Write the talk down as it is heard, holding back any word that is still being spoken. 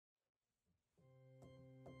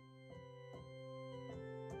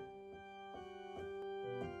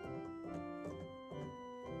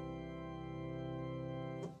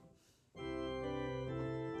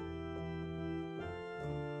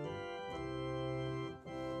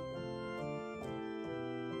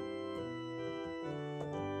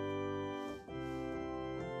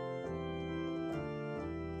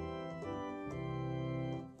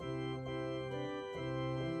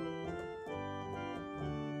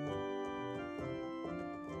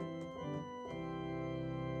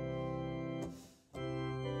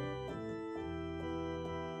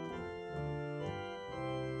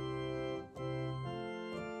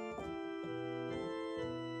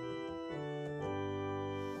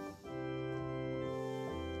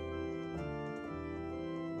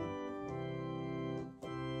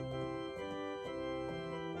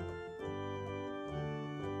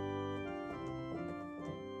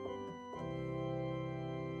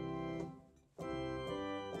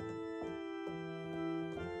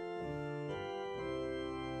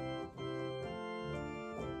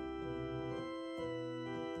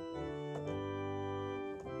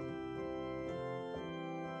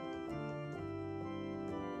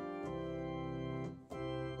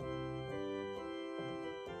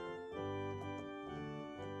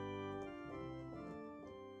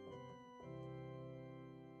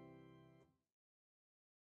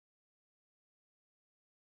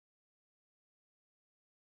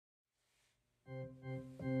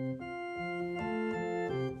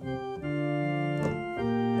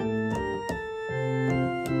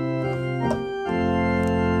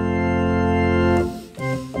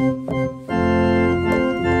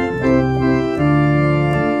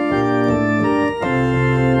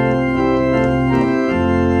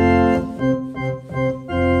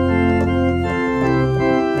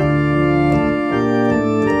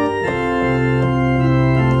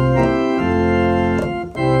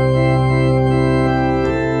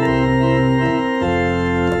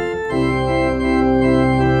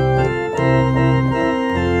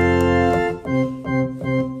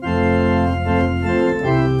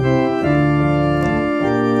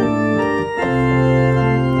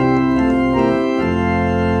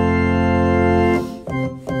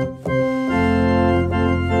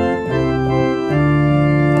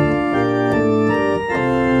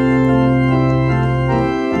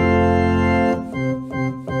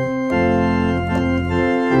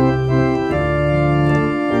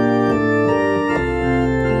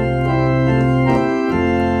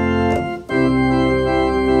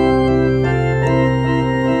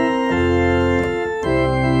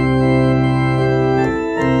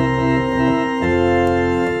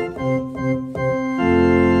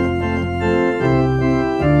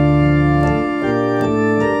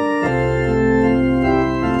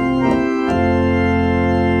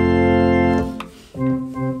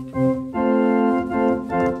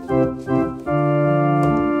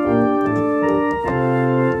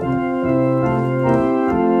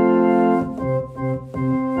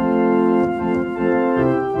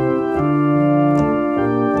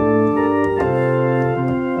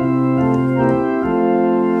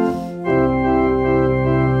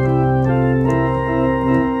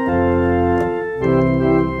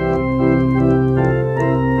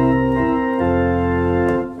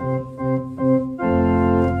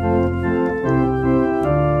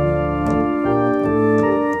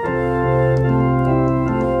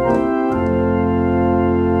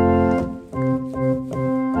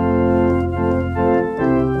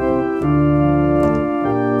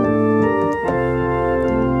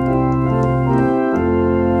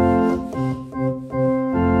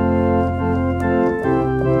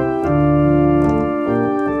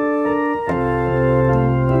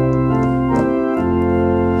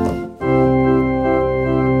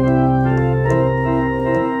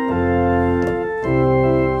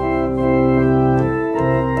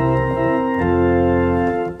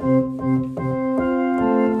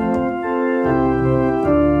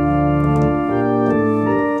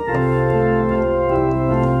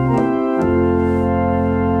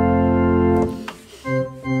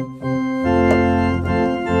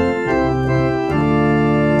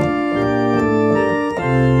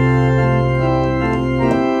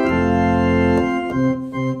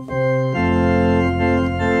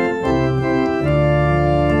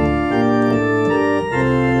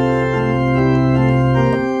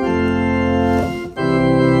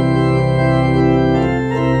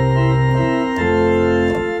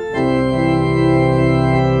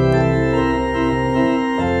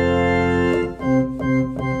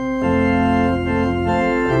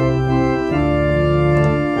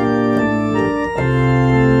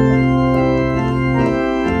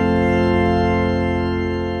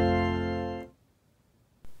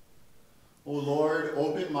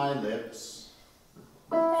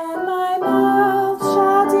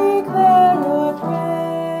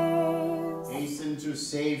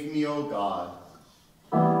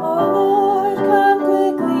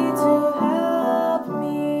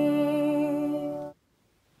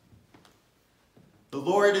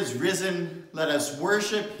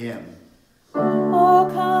Worship him. Oh,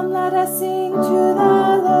 come, let us sing to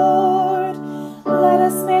the Lord. Let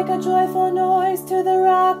us make a joyful noise to the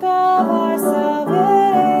rock of our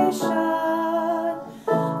salvation.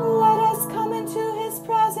 Let us come into his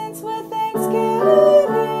presence with thanksgiving.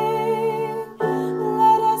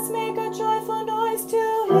 Let us make a joyful noise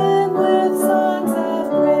to him with songs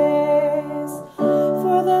of praise.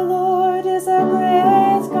 For the Lord is a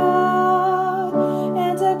great God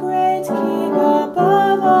and a great King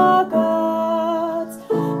above all gods.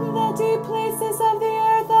 The deep places of the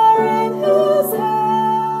earth are in his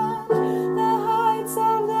hand. The heights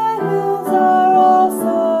of the hills are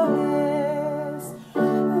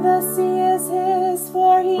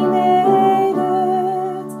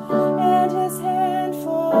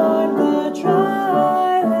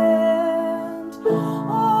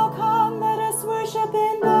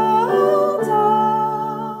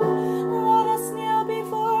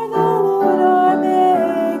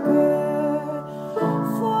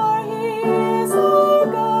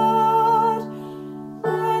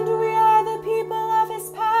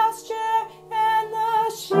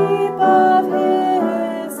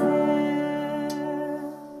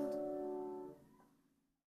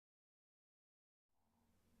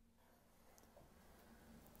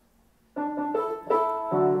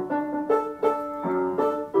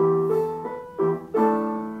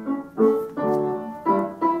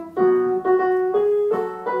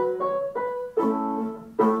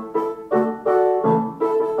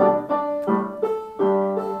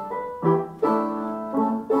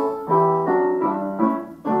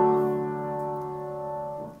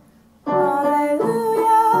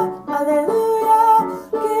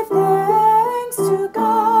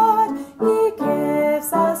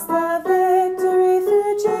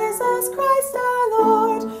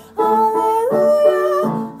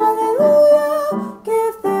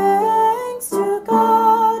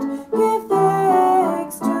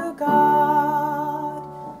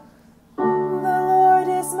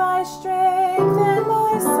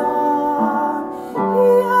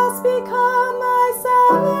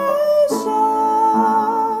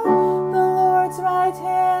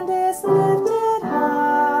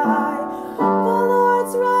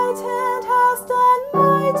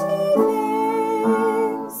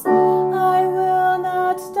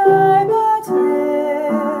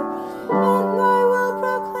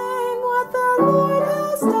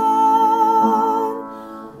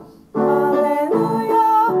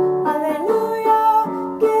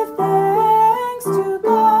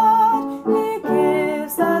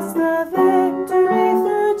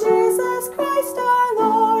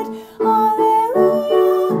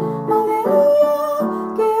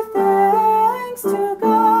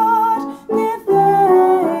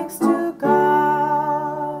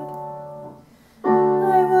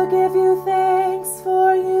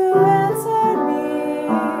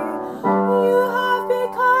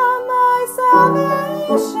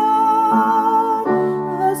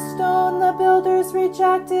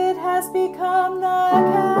has become the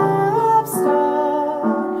capstone.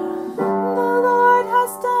 The Lord has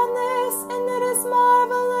done this, and it is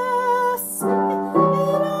marvelous in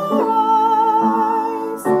our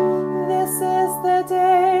eyes. This is the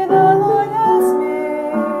day the Lord has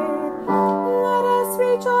made. Let us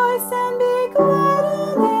rejoice and be glad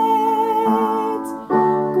in it.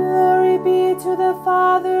 Glory be to the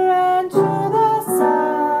Father, and to the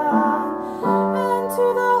Son, and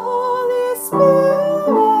to the Holy Spirit,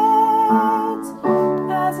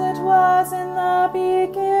 as it was in the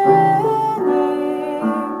beginning,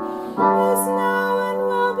 is now, and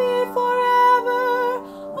will be forever.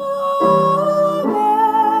 Amen.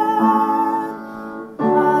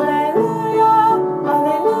 Alleluia,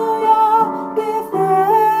 alleluia, give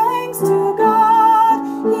thanks to God.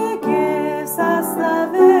 He gives us the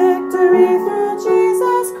victory through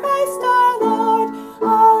Jesus Christ our Lord.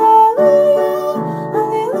 Alleluia,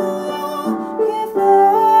 alleluia, give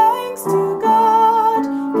thanks to God.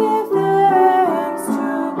 Give thanks to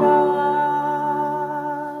God.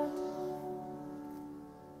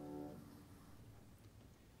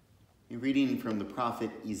 A reading from the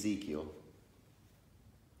prophet Ezekiel.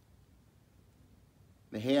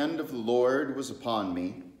 The hand of the Lord was upon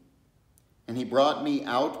me, and he brought me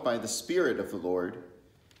out by the Spirit of the Lord,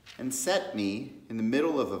 and set me in the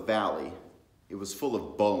middle of a valley. It was full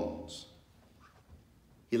of bones.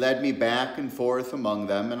 He led me back and forth among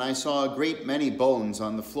them, and I saw a great many bones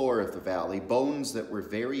on the floor of the valley, bones that were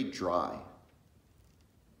very dry.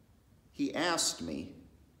 He asked me,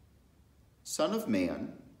 Son of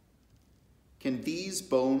man, can these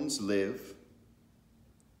bones live?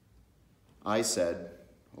 I said,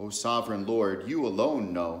 O sovereign Lord, you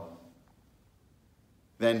alone know.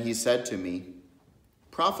 Then he said to me,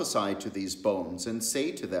 Prophesy to these bones and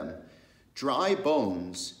say to them, Dry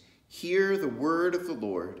bones, hear the word of the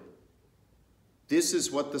Lord. This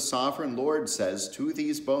is what the sovereign Lord says to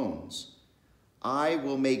these bones. I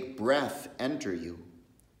will make breath enter you,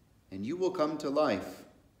 and you will come to life.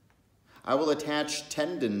 I will attach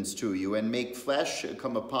tendons to you and make flesh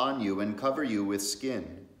come upon you and cover you with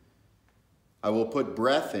skin. I will put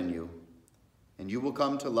breath in you, and you will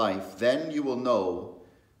come to life. Then you will know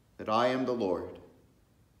that I am the Lord.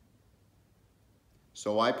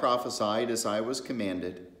 So I prophesied as I was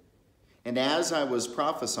commanded, and as I was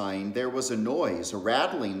prophesying, there was a noise, a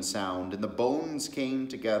rattling sound, and the bones came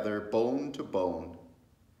together, bone to bone.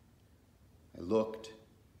 I looked,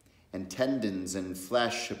 and tendons and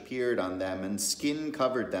flesh appeared on them, and skin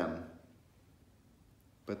covered them,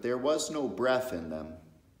 but there was no breath in them.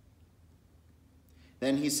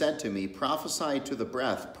 Then he said to me, Prophesy to the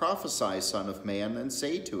breath, prophesy, Son of man, and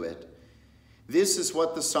say to it, This is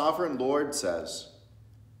what the sovereign Lord says.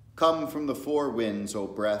 Come from the four winds, O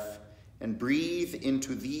breath, and breathe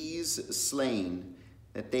into these slain,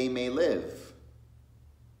 that they may live.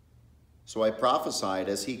 So I prophesied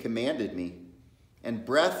as he commanded me, and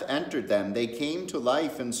breath entered them. They came to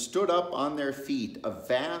life and stood up on their feet, a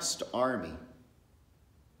vast army.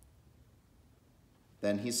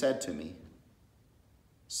 Then he said to me,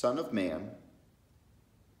 Son of man,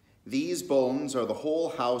 these bones are the whole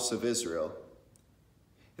house of Israel.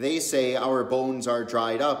 They say, Our bones are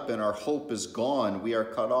dried up, and our hope is gone. We are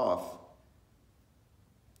cut off.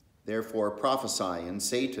 Therefore prophesy and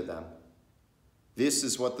say to them, This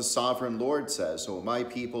is what the sovereign Lord says, O my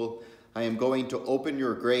people, I am going to open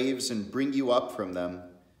your graves and bring you up from them.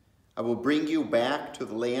 I will bring you back to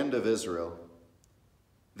the land of Israel.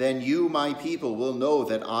 Then you, my people, will know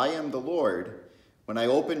that I am the Lord, when I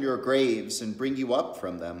open your graves and bring you up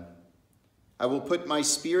from them. I will put my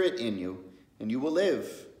spirit in you, and you will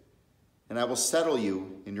live, and I will settle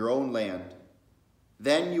you in your own land.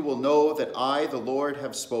 Then you will know that I, the Lord,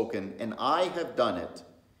 have spoken, and I have done it,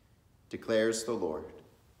 declares the Lord.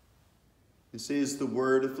 This is the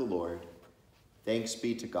word of the Lord. Thanks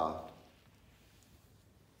be to God.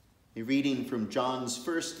 A reading from John's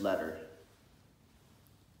first letter.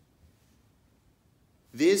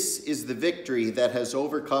 This is the victory that has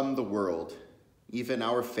overcome the world, even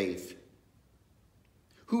our faith.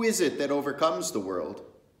 Who is it that overcomes the world?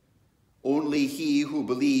 Only he who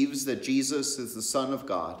believes that Jesus is the Son of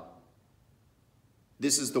God.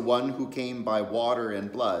 This is the one who came by water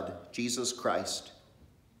and blood, Jesus Christ.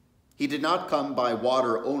 He did not come by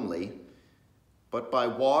water only, but by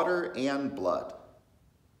water and blood.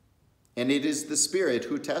 And it is the Spirit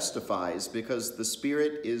who testifies, because the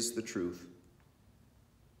Spirit is the truth.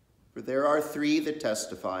 For there are three that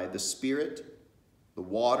testify, the Spirit, the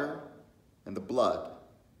water, and the blood.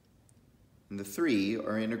 And the three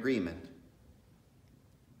are in agreement.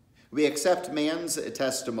 We accept man's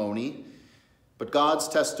testimony, but God's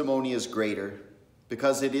testimony is greater,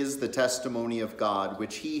 because it is the testimony of God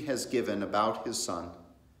which he has given about his Son.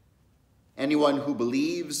 Anyone who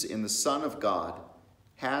believes in the Son of God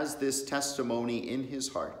has this testimony in his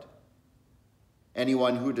heart.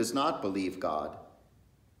 Anyone who does not believe God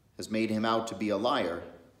has made him out to be a liar,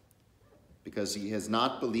 because he has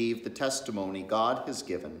not believed the testimony God has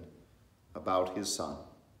given about his Son.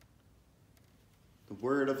 The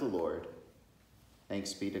word of the Lord.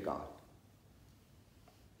 Thanks be to God.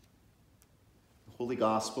 The Holy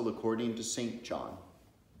Gospel according to St. John.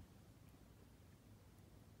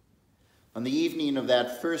 On the evening of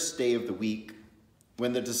that first day of the week,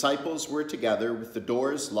 when the disciples were together with the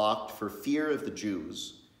doors locked for fear of the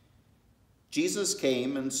Jews, Jesus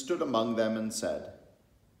came and stood among them and said,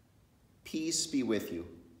 "Peace be with you."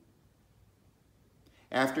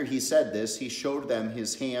 After he said this, he showed them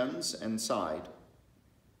his hands and side.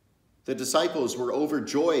 The disciples were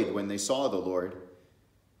overjoyed when they saw the Lord.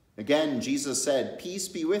 Again, Jesus said, "Peace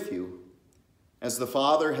be with you. As the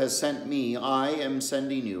Father has sent me, I am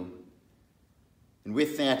sending you." And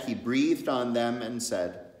with that, he breathed on them and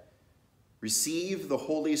said, "Receive the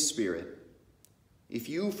Holy Spirit. If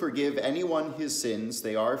you forgive anyone his sins,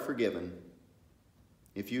 they are forgiven.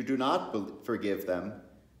 If you do not forgive them,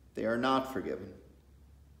 they are not forgiven."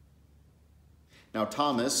 Now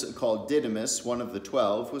Thomas, called Didymus, one of the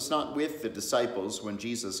 12, was not with the disciples when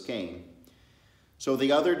Jesus came. So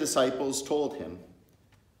the other disciples told him,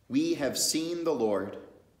 "We have seen the Lord."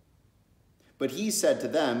 But he said to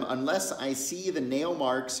them, "Unless I see the nail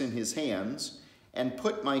marks in his hands, and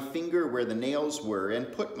put my finger where the nails were,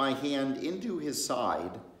 and put my hand into his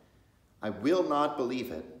side, I will not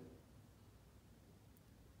believe it."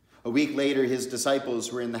 A week later, his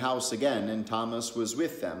disciples were in the house again, and Thomas was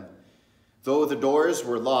with them. Though the doors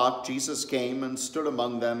were locked, Jesus came and stood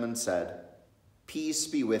among them and said, "Peace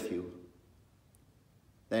be with you."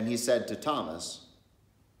 Then he said to Thomas,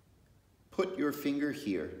 "Put your finger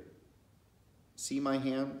here. See my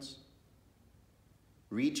hands?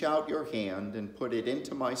 Reach out your hand and put it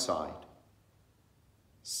into my side.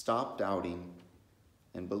 Stop doubting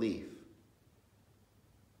and believe."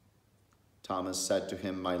 Thomas said to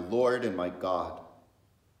him, "My Lord and my God."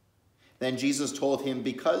 Then Jesus told him,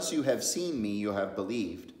 "Because you have seen me, you have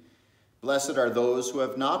believed. Blessed are those who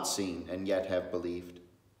have not seen and yet have believed."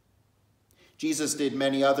 Jesus did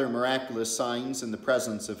many other miraculous signs in the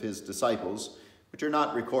presence of his disciples, which are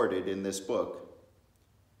not recorded in this book.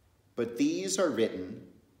 But these are written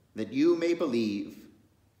that you may believe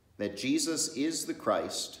that Jesus is the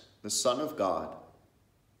Christ, the Son of God,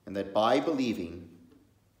 and that by believing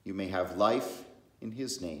you may have life in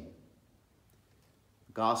his name.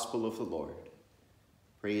 The Gospel of the Lord.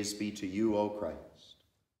 Praise be to you, O Christ.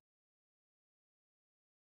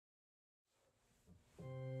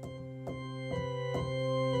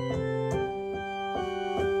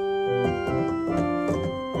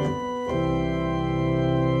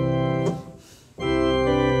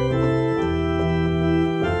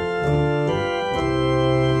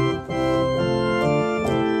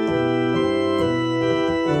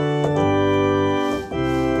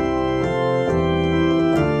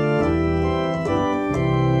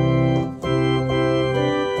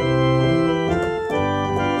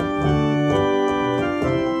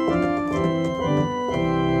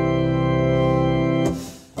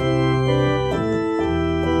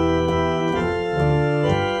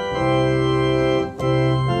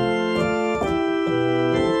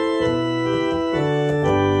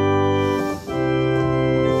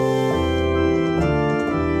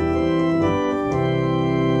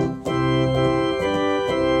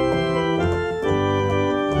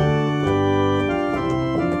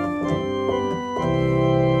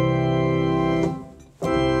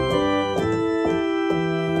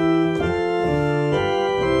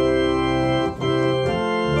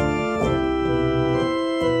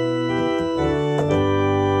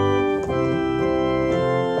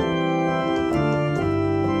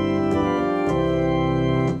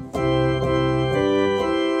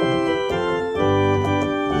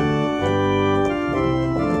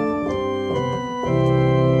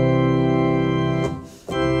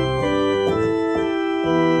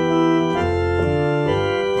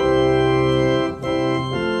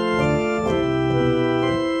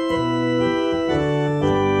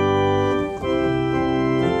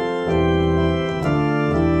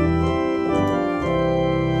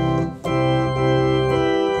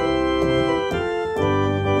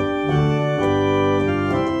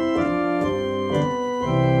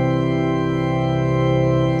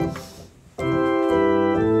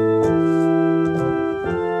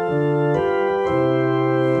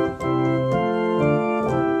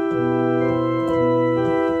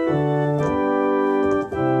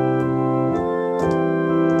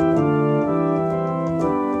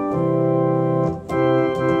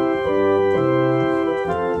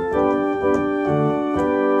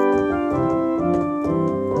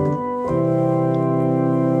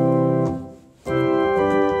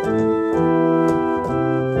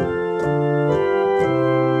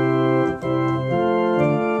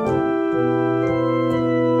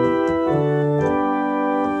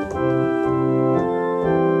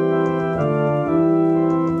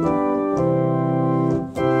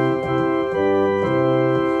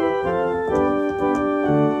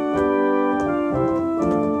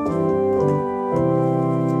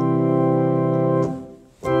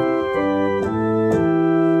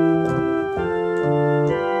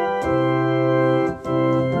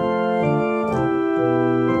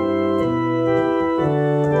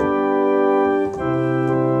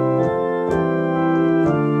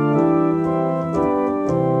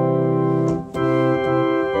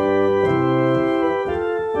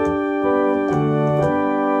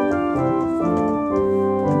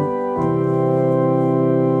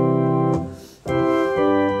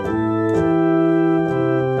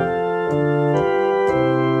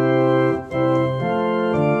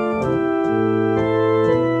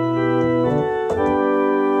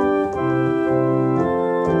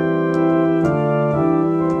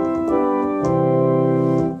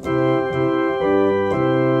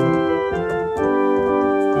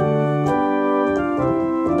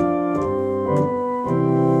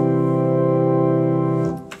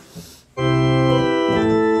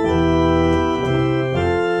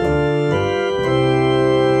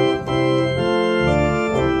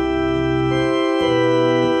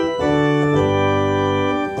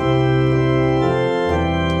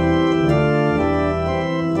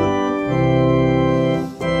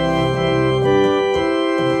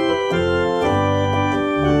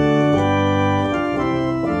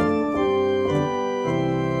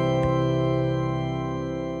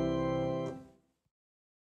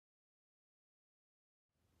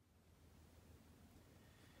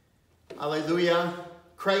 Alleluia.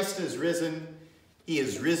 Christ is risen. He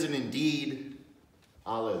is risen indeed.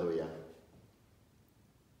 Alleluia.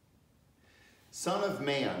 Son of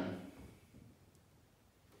man,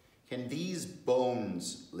 can these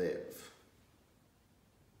bones live?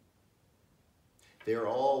 They're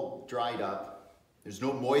all dried up. There's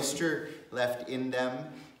no moisture left in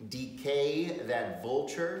them. Decay, that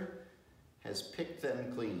vulture, has picked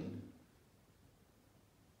them clean.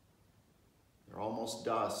 They're almost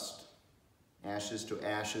dust. Ashes to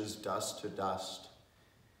ashes, dust to dust.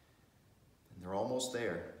 And they're almost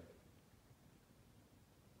there.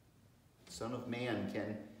 Son of man,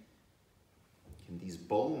 can these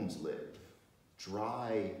bones live,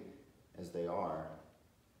 dry as they are?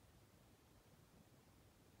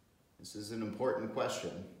 This is an important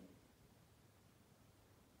question.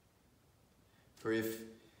 For if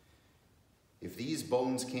these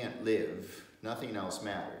bones can't live, nothing else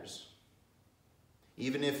matters.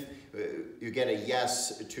 Even if you get a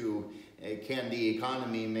yes to, can the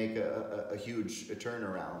economy make a huge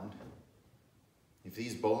turnaround? If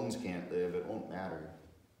these bones can't live, it won't matter.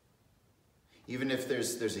 Even if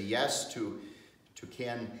there's a yes to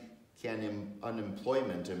can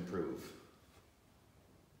unemployment improve?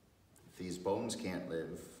 If these bones can't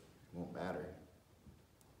live, it won't matter.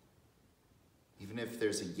 Even if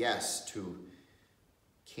there's a yes to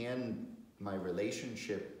can my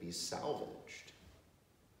relationship be salvaged?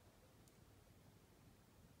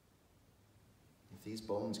 If these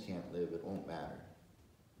bones can't live, it won't matter.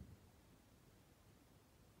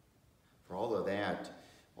 For all of that,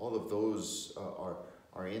 all of those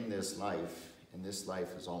are in this life, and this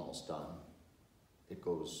life is almost done. It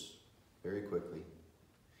goes very quickly.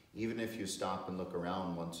 Even if you stop and look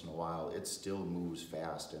around once in a while, it still moves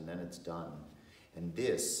fast, and then it's done. And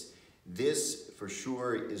this for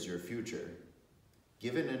sure is your future.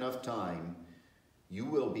 Given enough time, you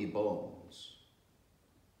will be bones.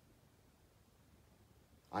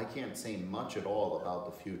 I can't say much at all about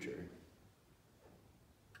the future.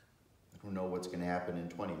 I don't know what's going to happen in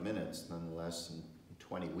 20 minutes, nonetheless in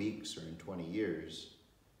 20 weeks or in 20 years.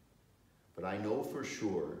 But I know for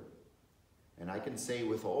sure, and I can say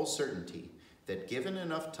with all certainty, that given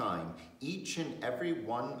enough time, each and every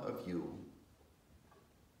one of you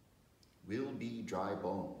will be dry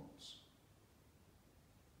bones.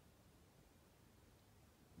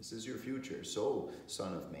 This is your future. So,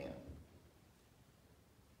 Son of Man,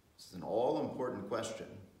 this is an all-important question.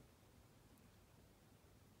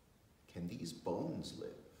 Can these bones live?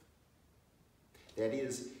 That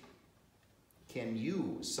is, can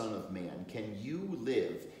you, Son of Man, can you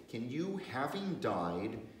live? Can you, having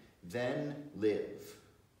died, then live?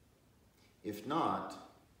 If not,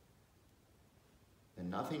 then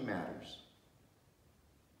nothing matters.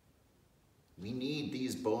 We need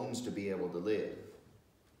these bones to be able to live.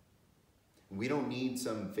 We don't need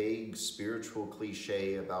some vague spiritual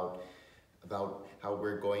cliche about how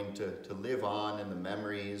we're going to live on in the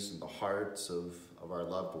memories and the hearts of our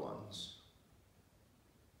loved ones.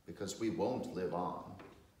 Because we won't live on.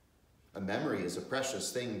 A memory is a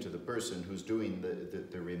precious thing to the person who's doing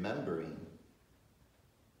the remembering.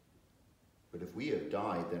 But if we have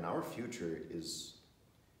died, then our future is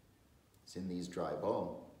in these dry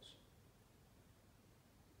bones.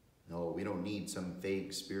 No, we don't need some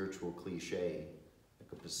vague spiritual cliche,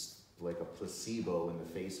 like a placebo in the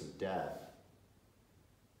face of death.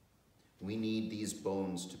 We need these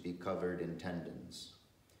bones to be covered in tendons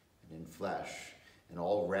and in flesh and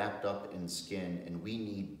all wrapped up in skin, and we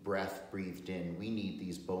need breath breathed in. We need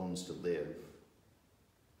these bones to live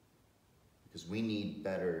because we need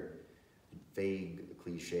better vague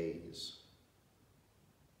cliches.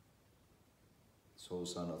 So,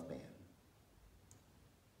 Son of Man,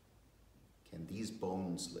 can these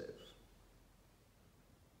bones live?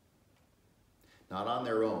 Not on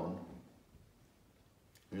their own.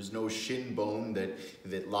 There's no shin bone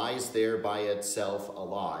that lies there by itself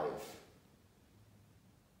alive,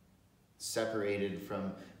 separated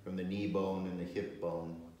from the knee bone and the hip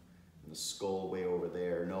bone and the skull way over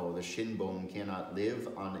there. No, the shin bone cannot live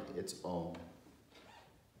on its own.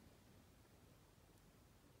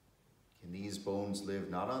 Can these bones live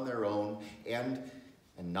not on their own and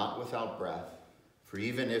not without breath? For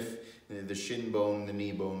even if the shin bone, the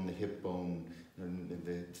knee bone, the hip bone,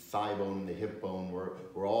 the thigh bone, the hip bone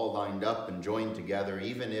were all lined up and joined together,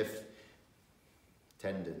 even if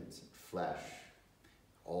tendons, flesh,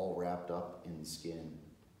 all wrapped up in skin,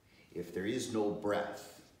 if there is no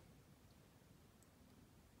breath,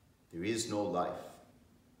 there is no life.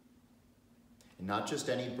 And not just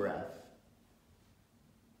any breath,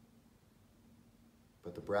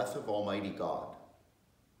 but the breath of Almighty God.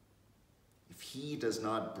 if he does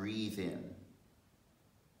not breathe in,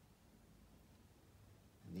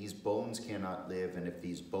 these bones cannot live, and if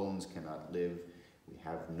these bones cannot live, we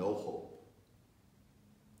have no hope.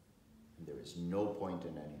 And there is no point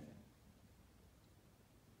in anything.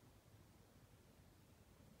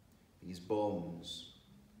 These bones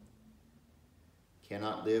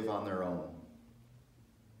cannot live on their own,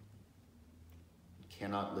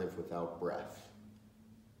 cannot live without breath.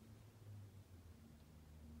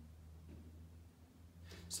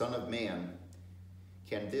 Son of man,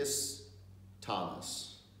 can this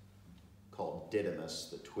Thomas, called Didymus,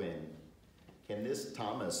 the twin, can this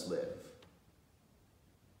Thomas live?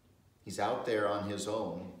 He's out there on his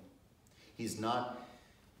own. He's not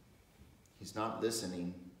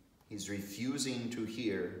listening. He's refusing to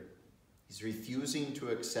hear. He's refusing to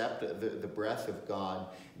accept the breath of God.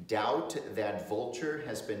 Doubt, that vulture,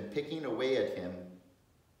 has been picking away at him,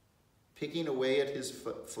 picking away at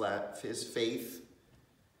his faith.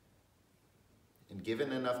 And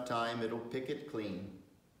given enough time, it'll pick it clean.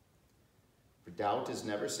 For doubt is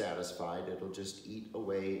never satisfied. It'll just eat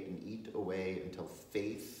away until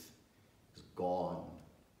faith is gone.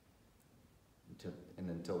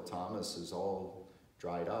 Until Thomas is all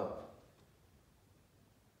dried up.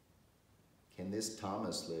 Can this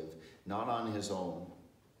Thomas live? Not on his own.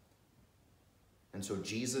 And so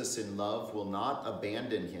Jesus in love will not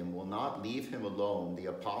abandon him, will not leave him alone. The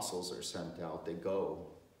apostles are sent out. They go.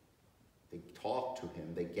 They talk to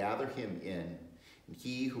him. They gather him in. And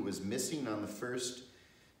he who was missing on the first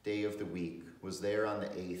day of the week was there on the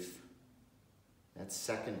 8th. That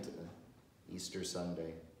second Easter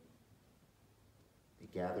Sunday. They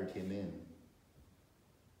gathered him in.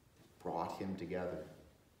 Brought him together.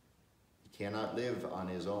 He cannot live on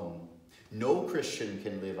his own. No Christian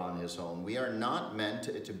can live on his own. We are not meant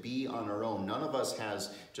to be on our own. None of us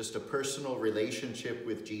has just a personal relationship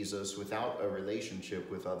with Jesus without a relationship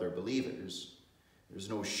with other believers. There's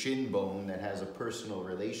no shin bone that has a personal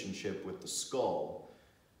relationship with the skull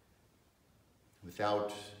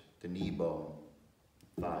without the knee bone,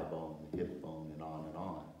 the thigh bone, the hip bone, and on and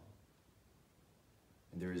on.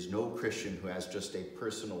 And there is no Christian who has just a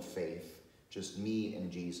personal faith, just me and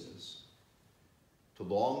Jesus. To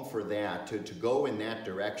long for that, to go in that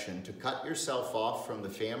direction, to cut yourself off from the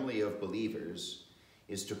family of believers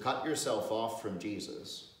is to cut yourself off from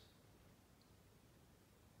Jesus.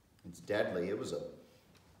 It's deadly. It was a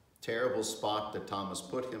terrible spot that Thomas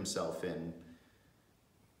put himself in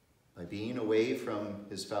by being away from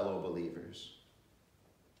his fellow believers.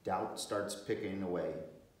 Doubt starts picking away,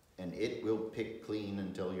 and it will pick clean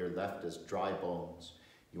until you're left as dry bones.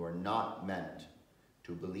 You are not meant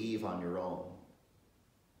to believe on your own.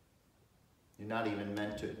 You're not even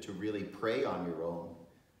meant to really pray on your own.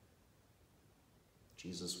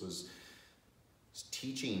 Jesus was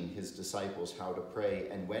teaching his disciples how to pray,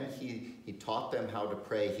 and when he taught them how to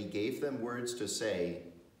pray, he gave them words to say.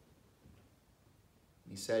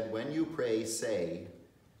 He said, when you pray, say,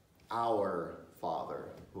 our Father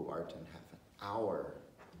who art in heaven. Our.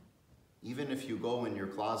 Even if you go in your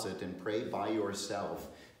closet and pray by yourself,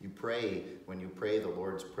 you pray, when you pray the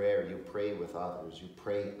Lord's Prayer, you pray with others. You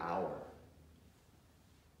pray our.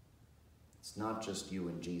 It's not just you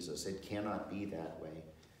and Jesus. It cannot be that way.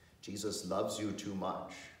 Jesus loves you too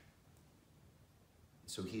much.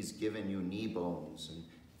 So he's given you knee bones and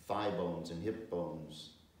thigh bones and hip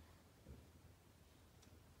bones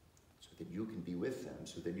so that you can be with them,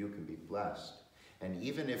 so that you can be blessed. And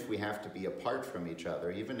even if we have to be apart from each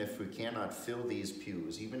other, even if we cannot fill these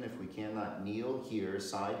pews, even if we cannot kneel here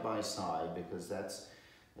side by side, because that's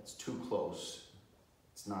too close,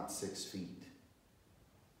 it's not 6 feet.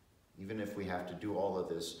 Even if we have to do all of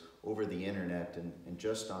this over the internet and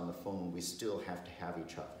just on the phone, we still have to have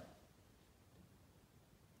each other.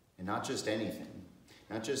 And not just anything,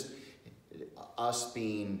 not just us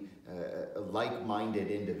being like-minded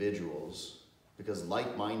individuals, because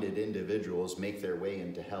like-minded individuals make their way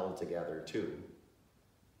into hell together too.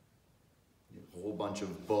 A whole bunch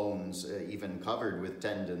of bones, even covered with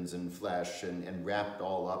tendons and flesh and wrapped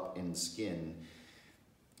all up in skin,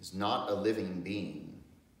 is not a living being.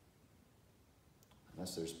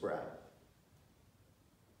 Unless there's breath.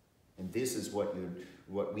 And this is what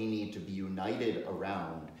we need to be united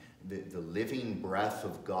around, the living breath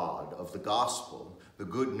of God, of the gospel, the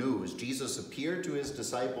good news. Jesus appeared to his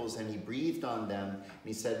disciples and he breathed on them and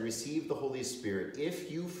he said, receive the Holy Spirit. If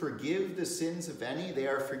you forgive the sins of any, they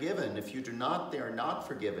are forgiven. If you do not, they are not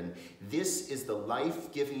forgiven. This is the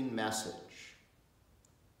life-giving message.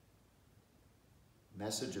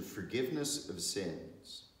 Message of forgiveness of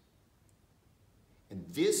sins. And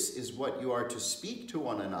this is what you are to speak to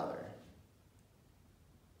one another.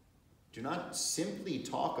 Do not simply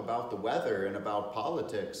talk about the weather and about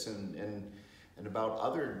politics and about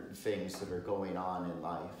other things that are going on in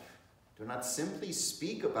life. Do not simply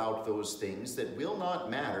speak about those things that will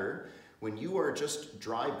not matter when you are just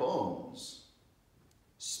dry bones.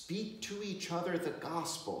 Speak to each other the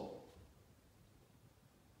gospel.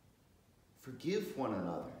 Forgive one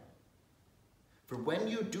another. For when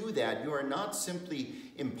you do that, you are not simply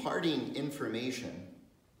imparting information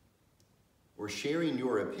or sharing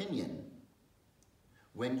your opinion.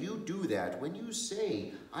 When you do that, when you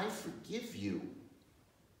say, I forgive you,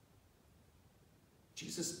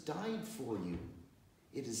 Jesus died for you.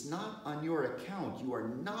 It is not on your account. You are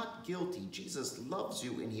not guilty. Jesus loves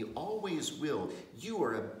you and he always will. You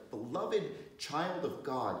are a beloved child of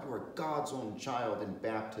God. You are God's own child in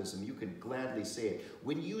baptism. You can gladly say it.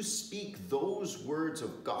 When you speak those words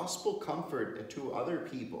of gospel comfort to other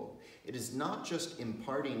people, it is not just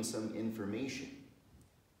imparting some information.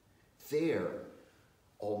 There,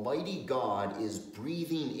 Almighty God is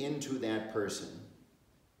breathing into that person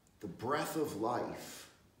the breath of life.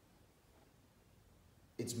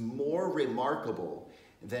 It's more remarkable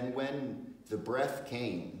than when the breath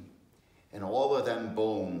came and all of them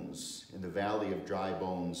bones in the valley of dry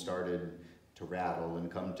bones started to rattle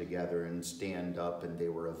and come together and stand up, and they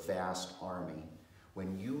were a vast army.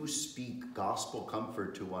 When you speak gospel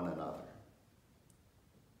comfort to one another,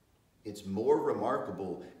 it's more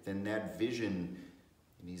remarkable than that vision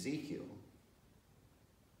in Ezekiel.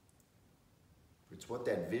 It's what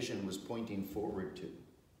that vision was pointing forward to.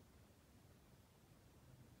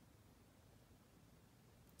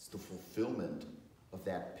 It's the fulfillment of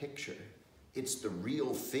that picture. It's the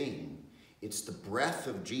real thing. It's the breath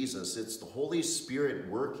of Jesus. It's the Holy Spirit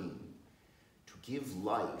working to give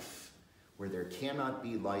life where there cannot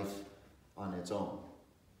be life on its own.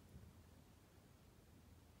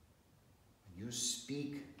 You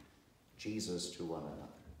speak Jesus to one another.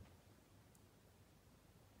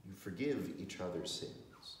 You forgive each other's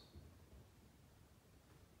sins.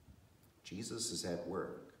 Jesus is at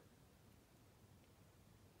work.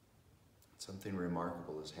 Something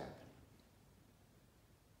remarkable has happened.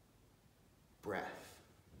 Breath.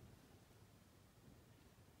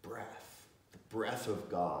 Breath. The breath of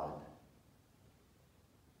God.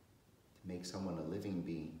 To make someone a living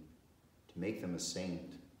being. To make them a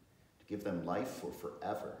saint. To give them life for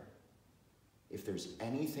forever. If there's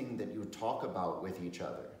anything that you talk about with each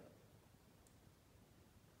other,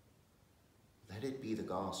 let it be the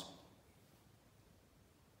gospel.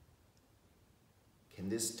 Can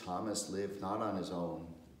this Thomas live not on his own?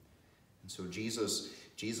 And so Jesus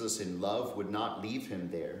in love would not leave him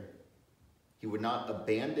there. He would not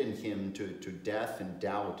abandon him to death and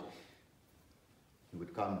doubt. He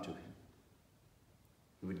would come to him.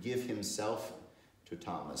 He would give himself to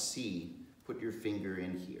Thomas. See, put your finger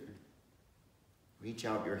in here. Reach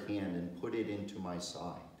out your hand and put it into my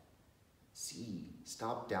side. See,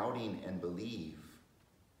 stop doubting and believe.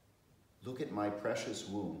 Look at my precious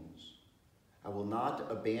wounds. I will not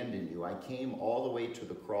abandon you. I came all the way to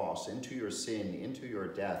the cross, into your sin, into your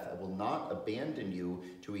death. I will not abandon you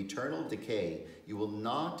to eternal decay. You will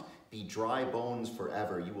not be dry bones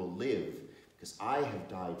forever. You will live because I have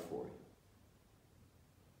died for you.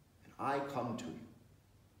 And I come to you.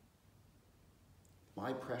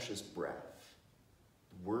 My precious breath.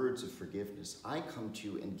 Words of forgiveness. I come to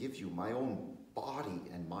you and give you my own body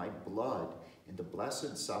and my blood in the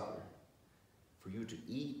Blessed Supper for you to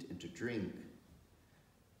eat and to drink.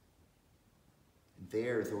 And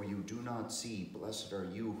there, though you do not see, blessed are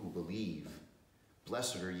you who believe.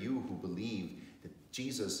 Blessed are you who believe that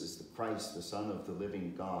Jesus is the Christ, the Son of the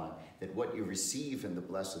living God, that what you receive in the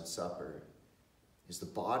Blessed Supper is the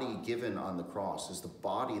body given on the cross, is the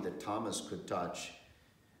body that Thomas could touch.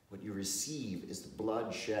 What you receive is the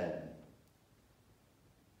blood shed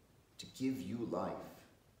to give you life,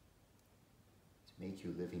 to make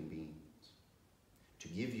you living beings, to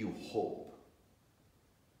give you hope,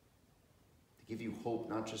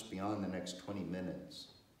 not just beyond the next 20 minutes,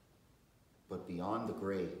 but beyond the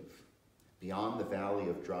grave, beyond the valley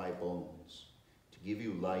of dry bones, to give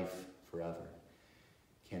you life forever.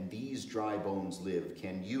 Can these dry bones live?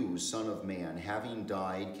 Can you, Son of Man, having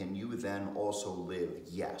died, can you then also live?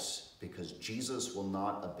 Yes, because Jesus will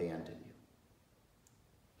not abandon you.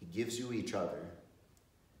 He gives you each other.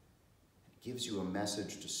 He gives you a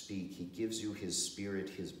message to speak. He gives you his spirit,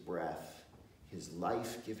 his breath, his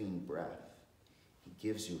life-giving breath. He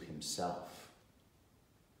gives you himself.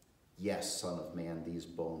 Yes, Son of Man, these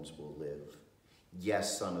bones will live.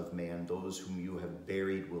 Yes, Son of Man, those whom you have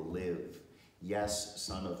buried will live. Yes,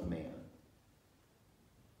 Son of Man,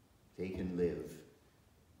 they can live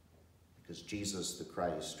is Jesus the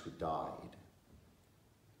Christ, who died.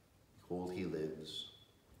 Behold, he lives.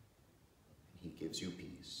 He gives you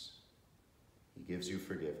peace. He gives you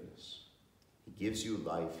forgiveness. He gives you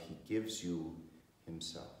life. He gives you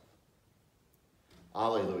himself.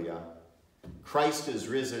 Alleluia. Christ is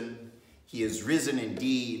risen. He is risen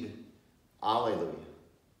indeed. Alleluia.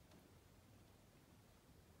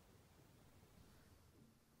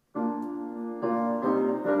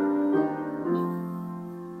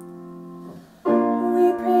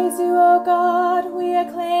 We praise you, O God. We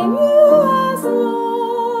acclaim you as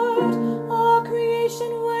Lord. All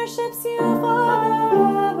creation worships you, Father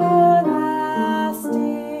everlasting.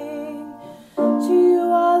 To you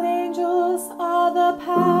all angels, all the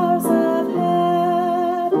powers of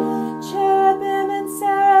heaven, cherubim and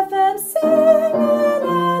seraphim sing in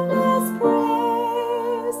endless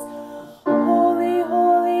praise. Holy,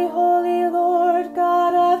 holy, holy Lord,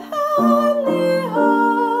 God of heavenly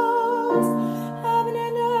hosts, heaven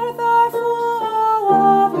and earth are full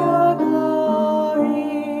of your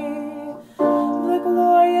glory. The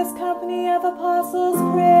glorious company of apostles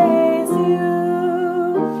praise you.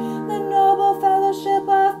 The noble fellowship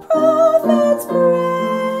of prophets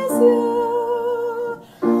praise you.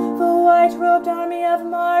 The white-robed army of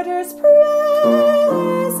martyrs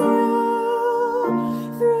praise you.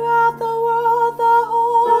 Throughout the world the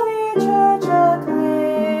Holy Church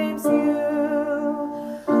acclaims you.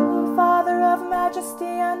 Father of majesty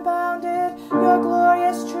unbounded, your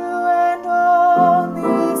glorious, true, and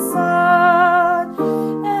only Son,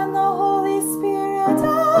 and the Holy Spirit,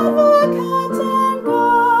 advocate and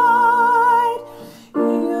guide.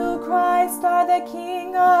 You, Christ, are the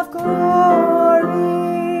King of glory,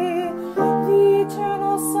 the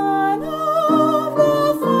eternal Son of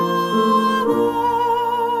the Father.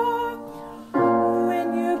 When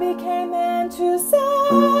you became man to set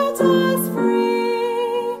us free,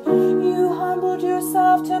 you humbled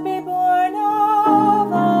yourself to be born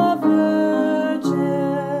of a virgin.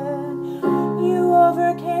 You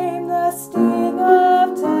overcame the sting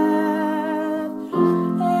of death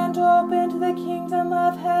and opened the kingdom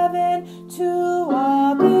of heaven to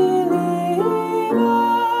all believers.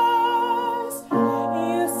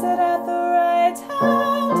 You sit at the right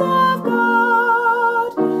hand of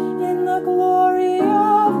God in the glory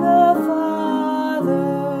of the Father.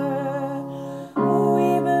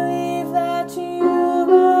 We believe that you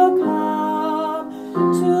will come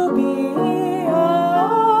to be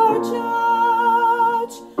our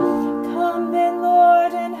judge. Come then,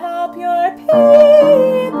 Lord, and help your people,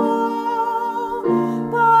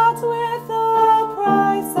 but with the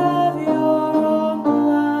price of your own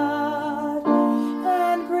blood,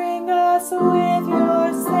 and bring us with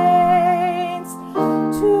your saints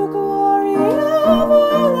to glory everlasting.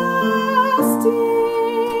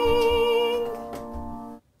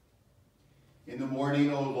 In the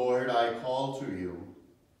morning, O Lord, I call to you.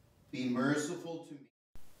 Be merciful to me.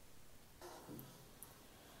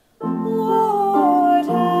 Lord,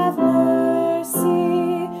 have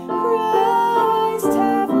mercy. Christ,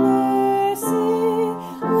 have mercy.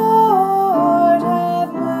 Lord,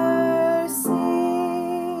 have mercy.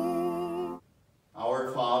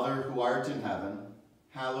 Our Father, who art in heaven,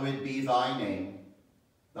 hallowed be thy name.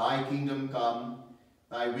 Thy kingdom come,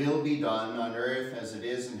 thy will be done on earth as it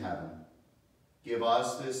is in heaven. Give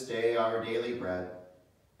us this day our daily bread,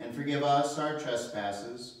 and forgive us our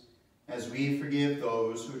trespasses, as we forgive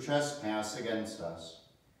those who trespass against us.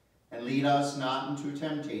 And lead us not into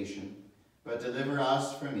temptation, but deliver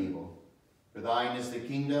us from evil. For thine is the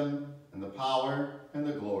kingdom, and the power, and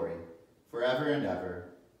the glory, forever and ever.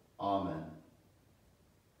 Amen.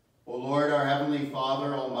 O Lord, our heavenly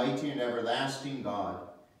Father, almighty and everlasting God,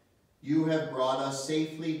 you have brought us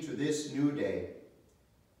safely to this new day.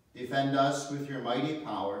 Defend us with your mighty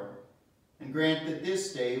power, and grant that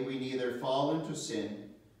this day we neither fall into sin,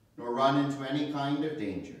 nor run into any kind of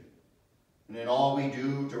danger. And in all we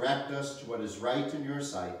do, direct us to what is right in your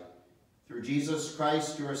sight. Through Jesus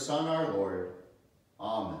Christ, your Son, our Lord.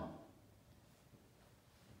 Amen.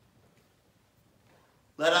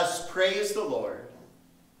 Let us praise the Lord.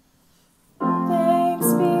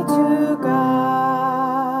 Thanks be to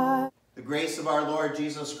God. The grace of our Lord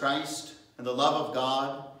Jesus Christ, and the love of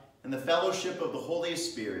God, and the fellowship of the Holy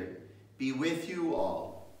Spirit be with you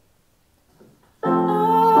all.